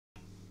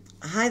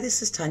Hi,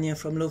 this is Tanya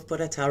from Love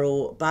Buddha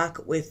Tarot,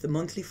 back with the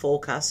monthly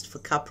forecast for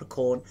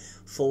Capricorn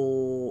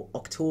for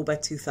October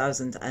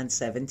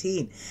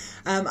 2017.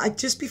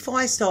 Just before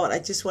I start, I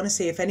just want to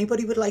say if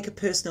anybody would like a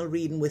personal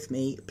reading with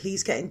me,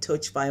 please get in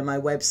touch via my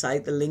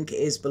website. The link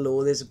is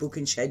below. There's a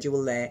booking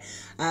schedule there.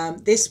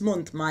 This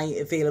month my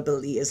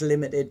availability is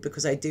limited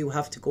because I do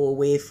have to go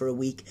away for a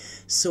week,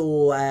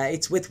 so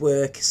it's with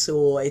work,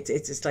 so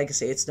it's like I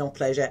say, it's not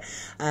pleasure,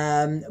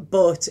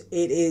 but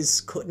it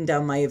is cutting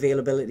down my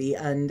availability,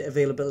 and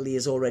availability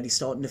is already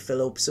starting to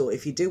fill up. So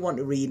if you do want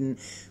a reading,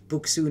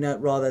 book sooner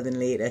rather than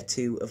later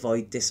to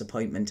avoid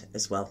disappointment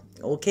as well.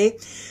 Okay,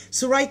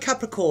 so right,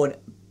 Capricorn,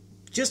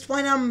 just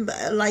when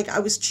I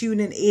was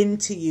tuning in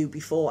to you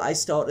before I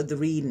started the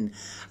reading,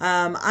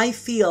 I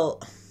feel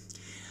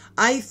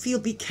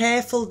be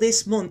careful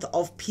this month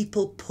of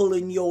people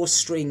pulling your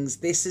strings.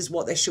 This is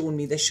what they're showing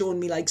me. They're showing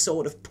me like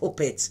sort of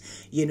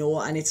puppets, you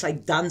know, and it's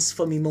like dance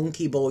for me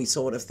monkey boy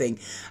sort of thing.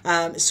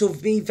 So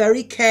be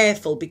very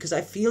careful, because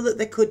I feel that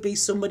there could be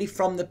somebody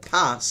from the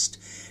past,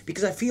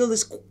 because I feel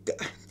there's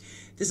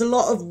a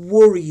lot of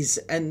worries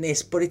in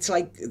this, but it's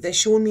like they're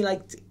showing me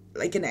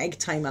like an egg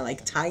timer,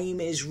 like time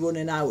is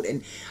running out,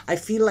 and I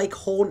feel like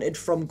haunted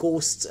from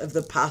ghosts of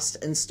the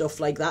past and stuff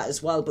like that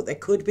as well. But there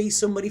could be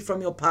somebody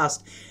from your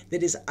past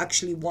that is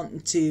actually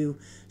wanting to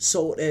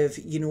sort of,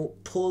 you know,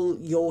 pull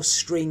your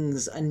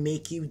strings and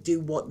make you do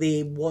what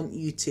they want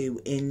you to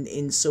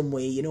in some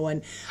way, you know.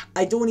 And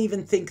I don't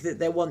even think that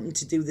they're wanting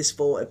to do this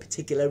for a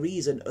particular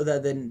reason other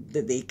than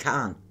that they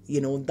can, you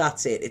know.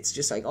 That's it. It's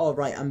just like, all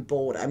right, I'm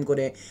bored, I'm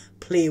gonna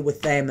play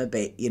with them a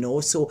bit, you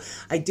know. So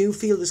I do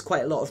feel there's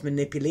quite a lot of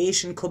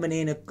manipulation coming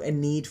in, a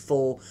need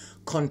for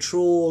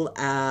control,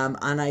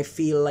 and I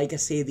feel, like I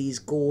say, these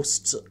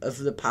ghosts of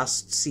the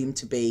past seem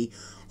to be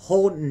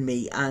haunting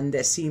me, and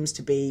there seems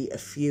to be a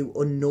few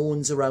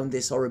unknowns around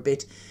this, or a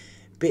bit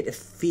of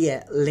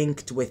fear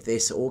linked with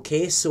this.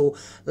 Okay, so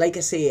like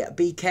I say,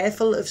 be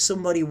careful of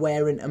somebody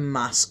wearing a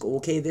mask.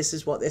 Okay, this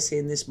is what they're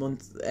saying this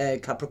month,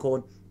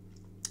 Capricorn.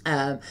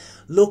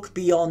 Look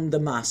beyond the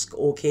mask,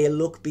 okay?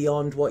 Look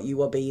beyond what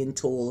you are being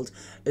told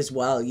as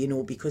well, you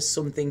know, because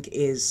something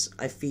is,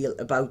 I feel,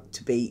 about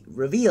to be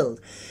revealed.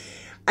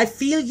 I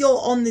feel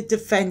you're on the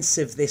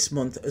defensive this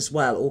month as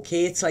well,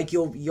 okay? It's like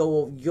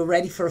you're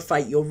ready for a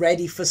fight, you're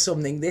ready for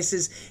something. This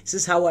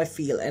is how I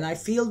feel, and I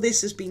feel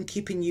this has been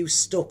keeping you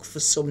stuck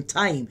for some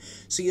time.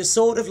 So you're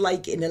sort of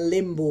like in a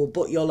limbo,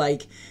 but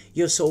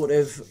you're sort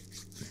of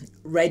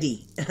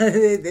ready.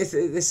 this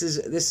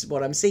is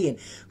what I'm seeing,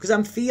 because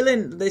I'm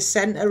feeling the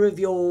center of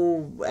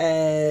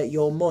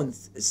your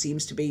month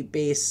seems to be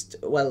based,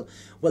 well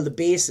the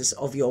basis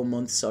of your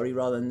month, sorry,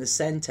 rather than the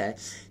center,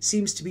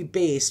 seems to be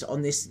based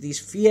on these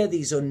fear,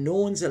 these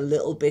unknowns, a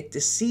little bit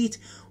deceit,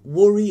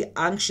 worry,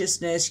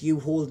 anxiousness, you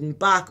holding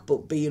back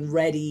but being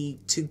ready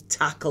to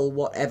tackle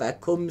whatever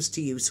comes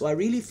to you. So I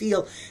really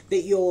feel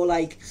that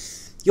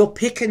you're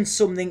picking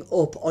something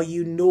up, or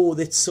you know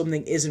that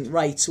something isn't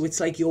right. So it's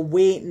like you're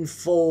waiting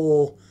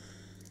for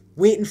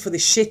the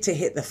shit to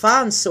hit the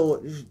fan,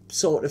 sort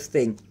of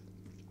thing.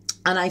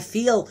 And I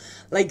feel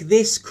like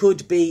this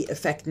could be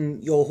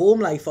affecting your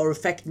home life, or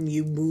affecting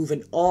you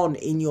moving on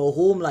in your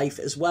home life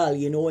as well.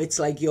 You know, it's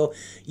like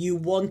you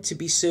want to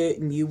be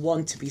certain, you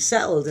want to be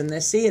settled. And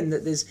they're saying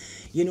that there's,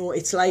 you know,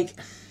 it's like,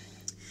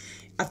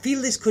 I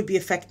feel this could be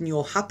affecting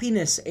your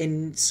happiness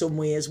in some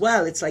way as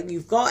well. It's like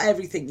you've got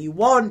everything you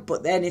want,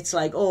 but then it's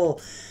like, oh,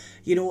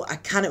 you know, I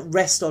cannot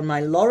rest on my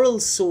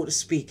laurels, so to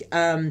speak.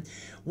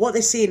 What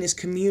they're saying is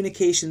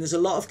communication. There's a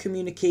lot of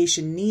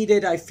communication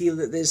needed. I feel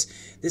that there's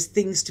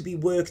things to be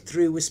worked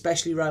through,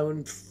 especially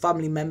around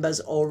family members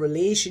or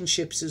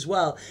relationships as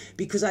well,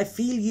 because I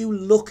feel you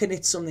looking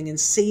at something and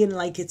seeing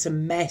like it's a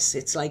mess.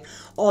 It's like,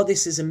 oh,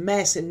 this is a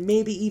mess, and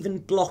maybe even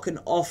blocking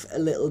off a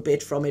little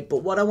bit from it.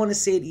 But what I want to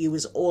say to you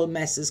is all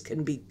messes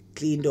can be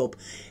cleaned up.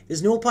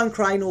 There's no point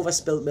crying over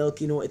spilt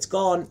milk, you know. It's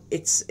gone.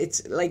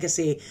 It's like I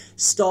say,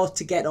 start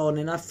to get on.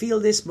 And I feel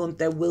this month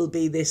there will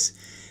be this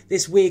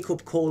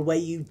wake-up call where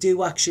you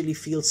do actually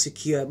feel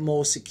secure,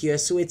 more secure.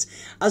 So it's,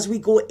 as we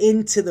go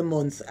into the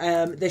month,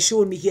 they're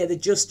showing me here the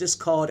Justice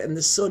card and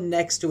the Sun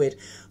next to it.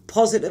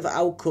 Positive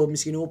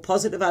outcomes, you know,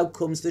 positive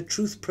outcomes, the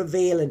truth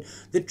prevailing,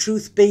 the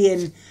truth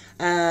being,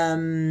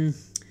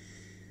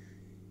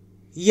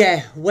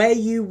 yeah, where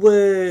you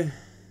were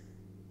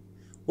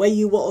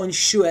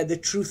unsure, the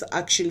truth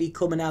actually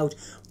coming out.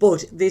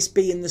 But this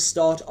being the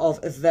start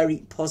of a very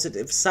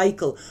positive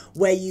cycle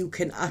where you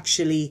can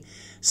actually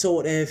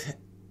sort of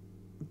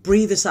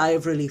breathe a sigh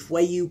of relief,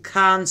 where you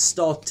can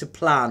start to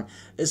plan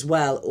as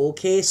well.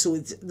 Okay, so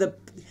it's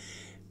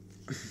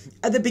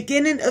at the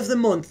beginning of the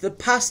month, the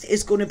past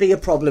is going to be a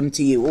problem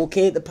to you.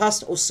 Okay, the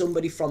past, or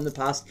somebody from the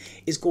past,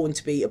 is going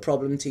to be a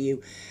problem to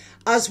you.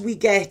 As we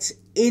get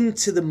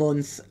into the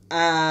month,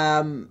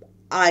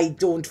 I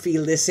don't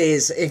feel this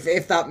is,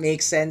 if that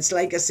makes sense.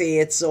 Like I say,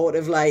 it's sort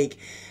of like,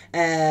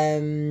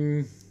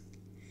 I'm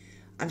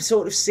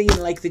sort of seeing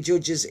like the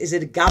judges, is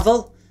it a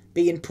gavel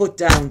being put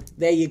down?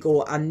 There you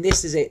go, and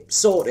this is it,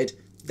 sorted,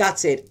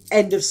 That's it.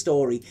 End of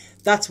story.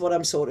 That's what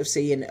I'm sort of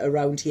seeing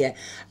around here.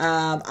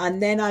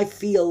 And then I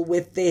feel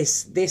with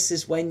this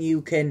is when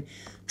you can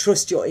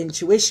trust your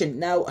intuition.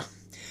 Now,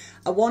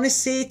 I want to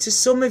say to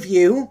some of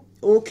you,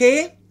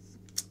 okay,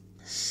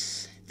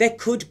 there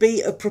could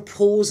be a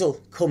proposal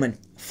coming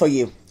for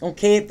you.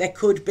 Okay, there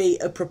could be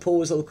a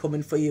proposal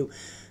coming for you.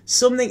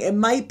 Something, it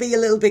might be a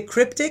little bit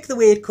cryptic the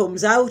way it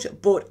comes out,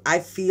 but I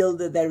feel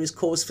that there is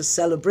cause for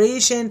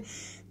celebration.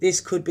 This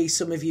could be,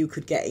 some of you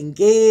could get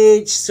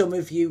engaged. Some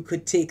of you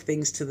could take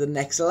things to the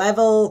next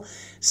level.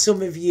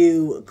 Some of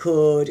you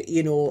could,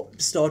 you know,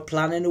 start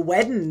planning a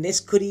wedding. This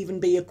could even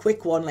be a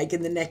quick one, like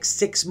in the next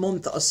 6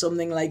 months or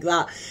something like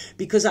that.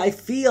 Because I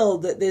feel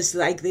that there's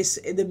like this,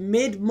 in the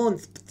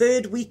mid-month,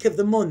 third week of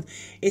the month,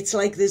 it's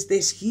like there's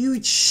this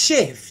huge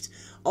shift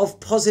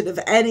of positive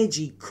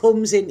energy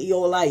comes into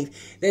your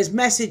life. There's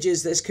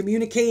messages, there's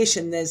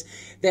communication, there's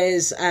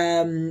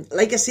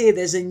like I say,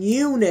 there's a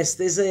newness,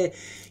 there's a,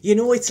 you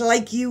know, it's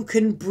like you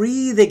can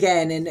breathe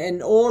again,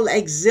 and all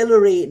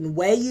exhilarating.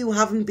 Where you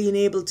haven't been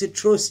able to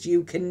trust,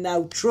 you can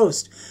now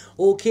trust.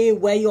 Okay,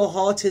 where your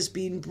heart has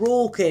been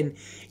broken,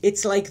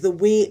 it's like the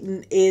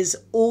waiting is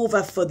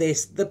over for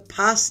this. The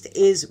past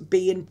is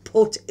being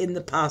put in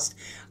the past,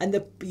 and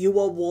you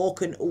are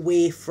walking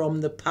away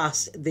from the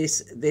past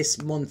this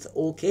month.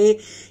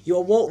 Okay,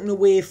 you're walking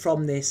away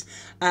from this,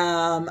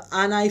 and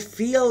I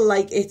feel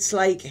like it's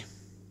like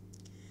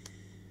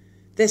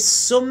there's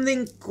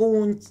something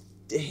going.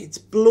 It's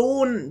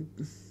blown.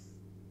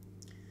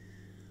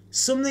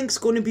 Something's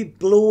going to be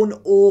blown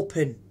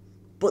open,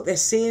 but they're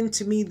saying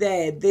to me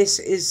there, this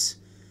is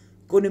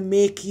going to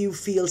make you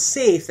feel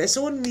safe. There's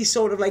only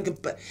sort of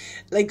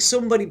like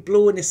somebody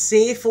blowing a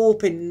safe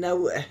open now.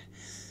 What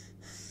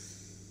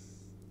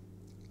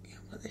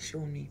are they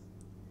showing me?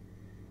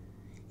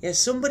 Yeah,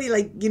 somebody,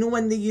 like, you know,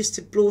 when they used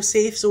to blow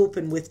safes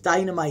open with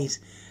dynamite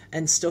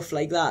and stuff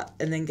like that,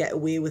 and then get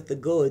away with the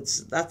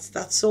goods.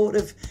 That's sort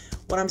of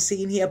what I'm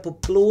seeing here.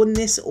 But blowing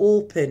this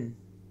open,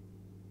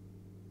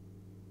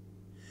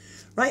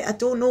 right? I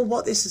don't know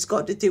what this has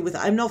got to do with.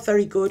 I'm not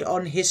very good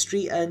on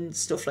history and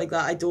stuff like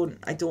that. I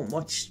don't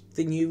watch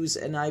the news,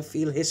 and I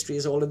feel history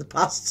is all in the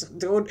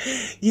past. So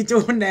you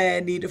don't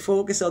need to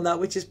focus on that,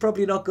 which is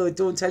probably not good.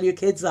 Don't tell your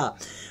kids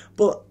that.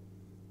 But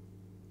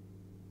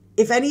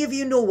if any of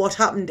you know what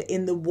happened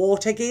in the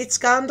Watergate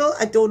scandal,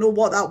 I don't know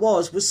what that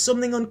was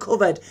something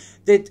uncovered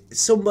that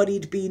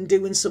somebody'd been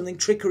doing something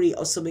trickery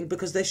or something,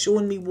 because they're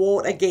showing me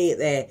Watergate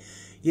there.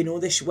 You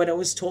know, when I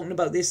was talking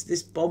about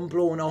this bomb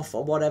blowing off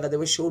or whatever, they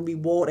were showing me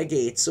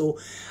Watergate. So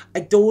I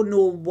don't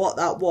know what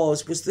that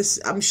was. Was this?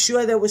 I'm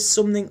sure there was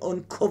something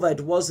uncovered,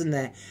 wasn't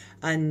there?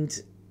 And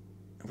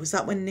was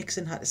that when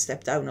Nixon had to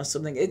step down or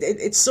something?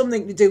 It's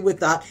something to do with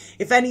that.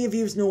 If any of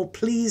you know,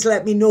 please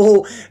let me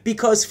know,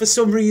 because for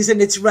some reason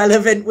it's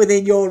relevant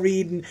within your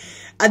reading,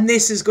 and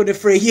this is going to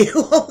free you.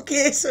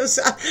 Okay, so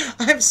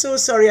I'm so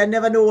sorry. I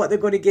never know what they're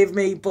going to give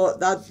me, but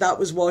that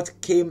was what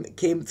came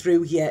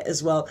through here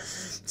as well.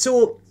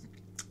 So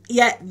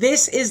yeah,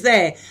 this is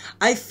there.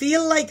 I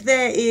feel like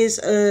there is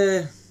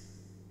a,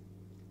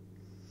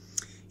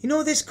 you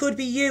know, this could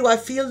be you. I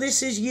feel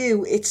this is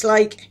you. It's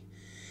like,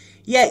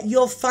 yeah,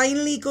 you're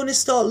finally going to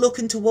start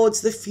looking towards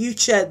the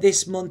future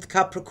this month,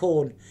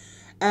 Capricorn.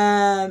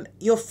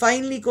 You're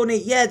finally going to,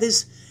 yeah,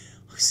 there's,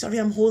 oh, sorry,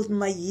 I'm holding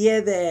my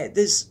ear there.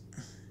 This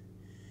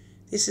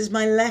is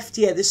my left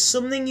ear. There's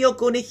something you're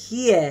going to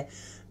hear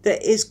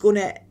that is going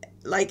to,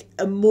 like,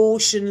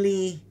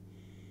 emotionally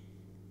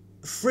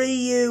free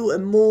you,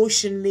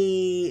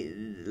 emotionally,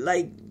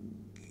 like,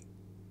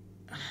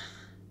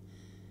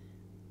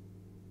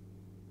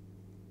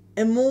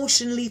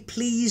 emotionally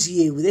please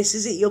you. This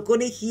is it. You're going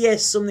to hear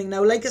something.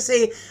 Now, like I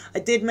say, I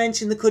did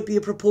mention there could be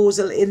a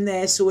proposal in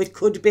there, so it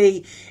could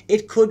be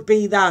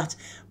that.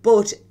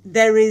 But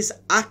there is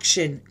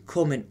action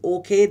coming,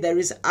 okay? There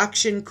is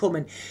action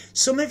coming.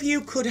 Some of you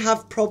could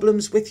have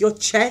problems with your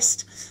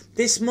chest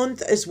this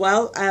month as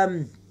well.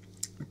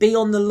 Be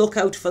on the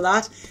lookout for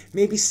that.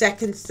 Maybe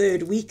second,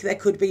 third week, there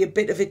could be a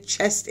bit of a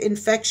chest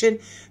infection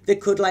that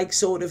could, like,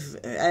 sort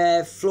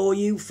of floor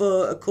you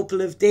for a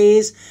couple of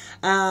days.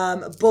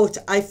 But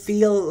I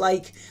feel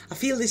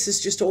this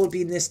has just all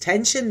been this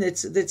tension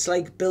that's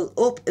like built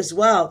up as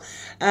well.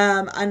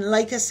 And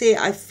like I say,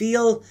 I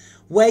feel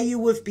where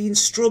you have been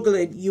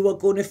struggling, you are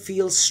going to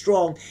feel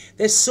strong.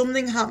 There's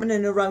something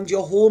happening around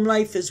your home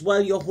life as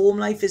well. Your home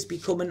life is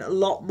becoming a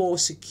lot more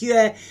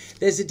secure.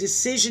 There's a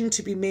decision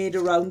to be made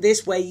around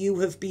this where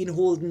you have been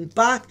holding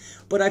back,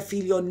 but I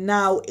feel you're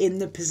now in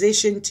the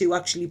position to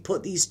actually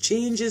put these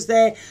changes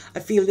there. I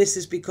feel this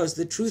is because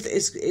the truth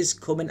is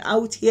coming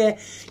out here.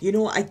 You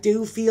know, I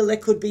do feel there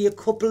could be a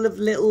couple of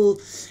little,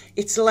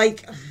 it's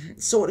like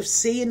sort of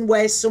seeing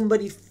where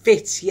somebody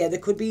fits here. There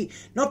could be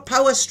not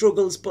power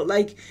struggles, but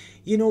like,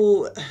 you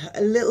know,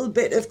 a little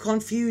bit of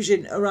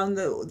confusion around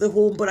the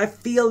home. But I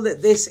feel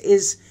that this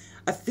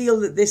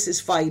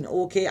is fine.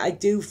 Okay, I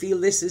do feel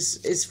this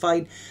is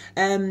fine.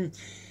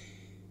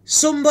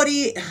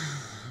 Somebody,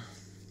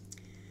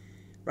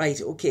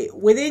 Right, okay.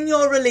 Within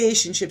your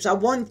relationships, I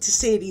want to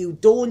say to you,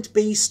 don't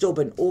be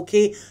stubborn,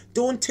 okay?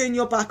 Don't turn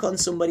your back on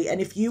somebody.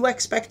 And if you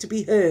expect to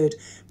be heard,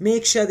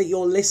 make sure that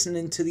you're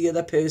listening to the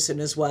other person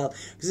as well.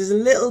 Because there's a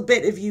little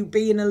bit of you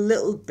being a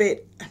little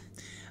bit,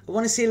 I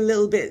want to say a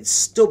little bit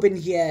stubborn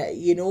here,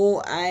 you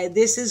know.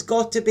 This has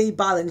got to be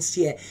balanced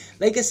here.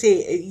 Like I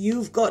say,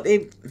 you've got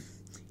to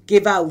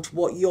give out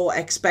what you're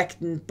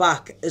expecting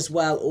back as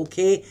well,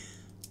 okay?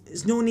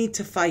 There's no need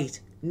to fight.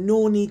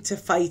 No need to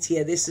fight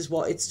here. This is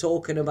what it's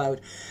talking about.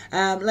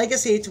 Like I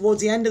say,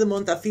 towards the end of the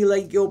month, I feel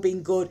like you're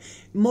being good.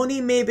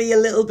 Money may be a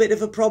little bit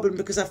of a problem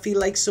because I feel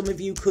like some of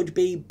you could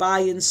be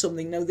buying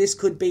something. Now, this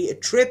could be a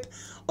trip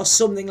or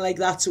something like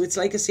that. So it's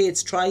like I say,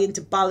 it's trying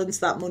to balance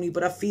that money.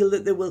 But I feel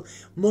that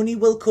money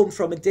will come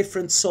from a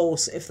different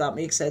source, if that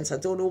makes sense. I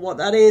don't know what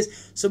that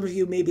is. Some of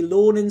you may be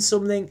loaning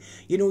something.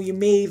 You know, you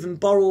may even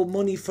borrow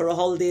money for a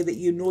holiday that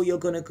you know you're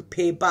going to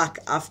pay back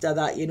after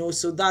that, you know.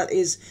 So that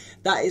is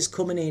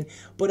coming in.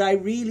 But I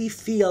really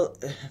feel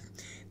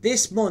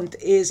this month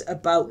is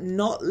about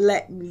not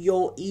letting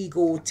your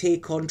ego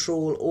take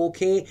control,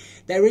 okay?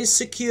 There is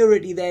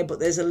security there, but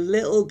there's a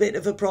little bit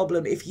of a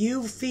problem. If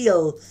you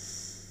feel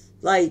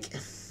like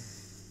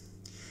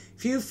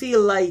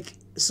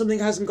something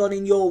hasn't gone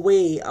in your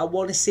way, I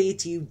want to say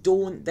to you,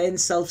 don't then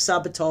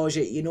self-sabotage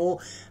it, you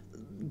know.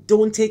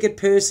 Don't take it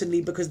personally,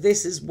 because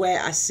this is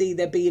where I see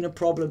there being a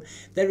problem.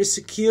 There is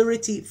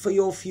security for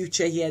your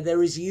future here.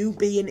 There is you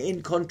being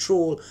in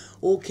control,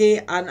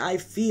 okay? And I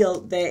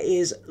feel there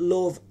is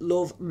love,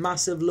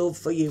 massive love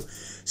for you.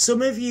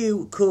 Some of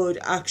you could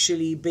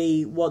actually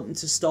be wanting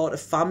to start a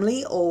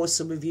family, or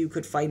some of you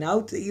could find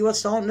out that you are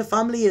starting a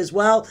family as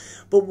well.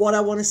 But what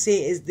I want to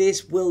say is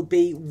this will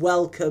be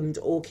welcomed,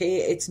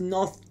 okay? It's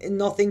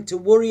nothing to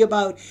worry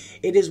about.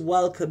 It is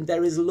welcomed.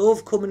 There is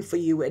love coming for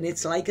you, and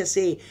it's like I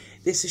say,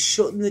 this is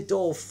shutting the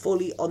door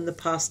fully on the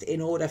past in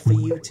order for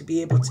you to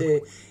be able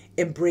to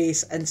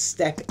embrace and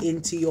step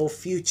into your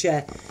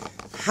future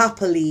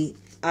happily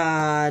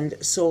and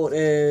sort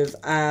of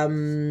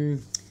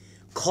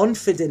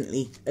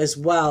confidently as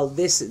well.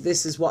 This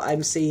is what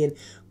I'm seeing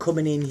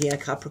coming in here,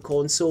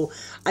 Capricorn. So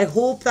I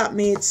hope that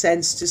made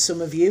sense to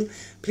some of you.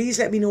 Please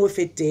let me know if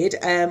it did.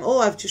 Oh,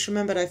 I've just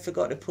remembered I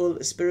forgot to pull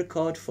a spirit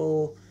card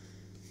for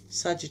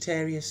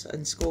Sagittarius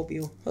and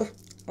Scorpio.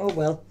 Oh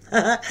well.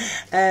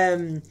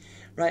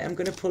 Right, I'm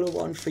going to pull a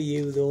one for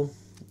you though.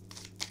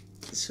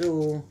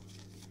 So,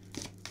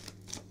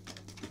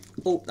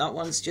 oh, that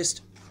one's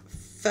just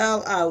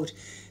fell out.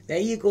 There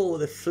you go,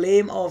 the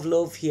flame of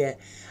love here.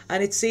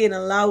 And it's saying,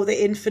 allow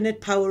the infinite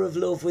power of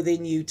love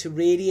within you to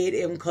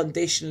radiate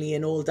unconditionally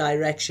in all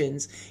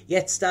directions,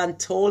 yet stand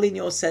tall in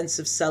your sense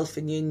of self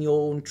and in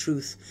your own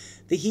truth.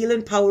 The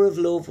healing power of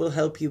love will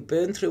help you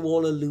burn through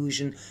all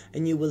illusion,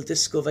 and you will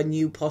discover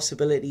new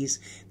possibilities.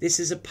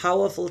 This is a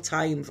powerful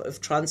time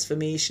of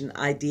transformation,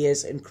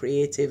 ideas and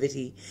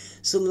creativity.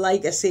 So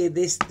like I say,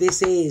 this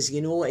is,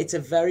 you know, it's a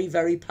very,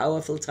 very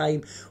powerful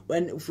time.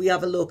 When if we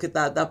have a look at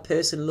that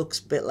person looks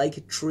a bit like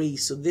a tree.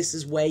 So this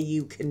is where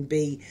you can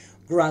be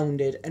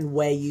grounded and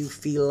where you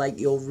feel like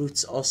your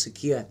roots are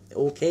secure,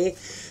 okay?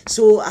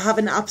 So have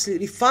an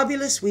absolutely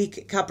fabulous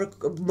week,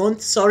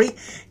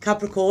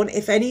 Capricorn.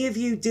 If any of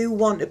you do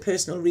want a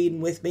personal reading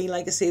with me,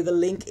 like I say, the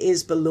link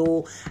is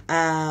below,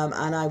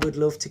 and I would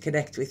love to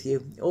connect with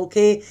you,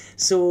 okay?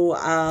 So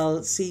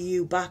I'll see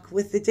you back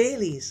with the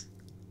dailies.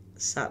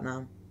 Sat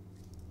Nam.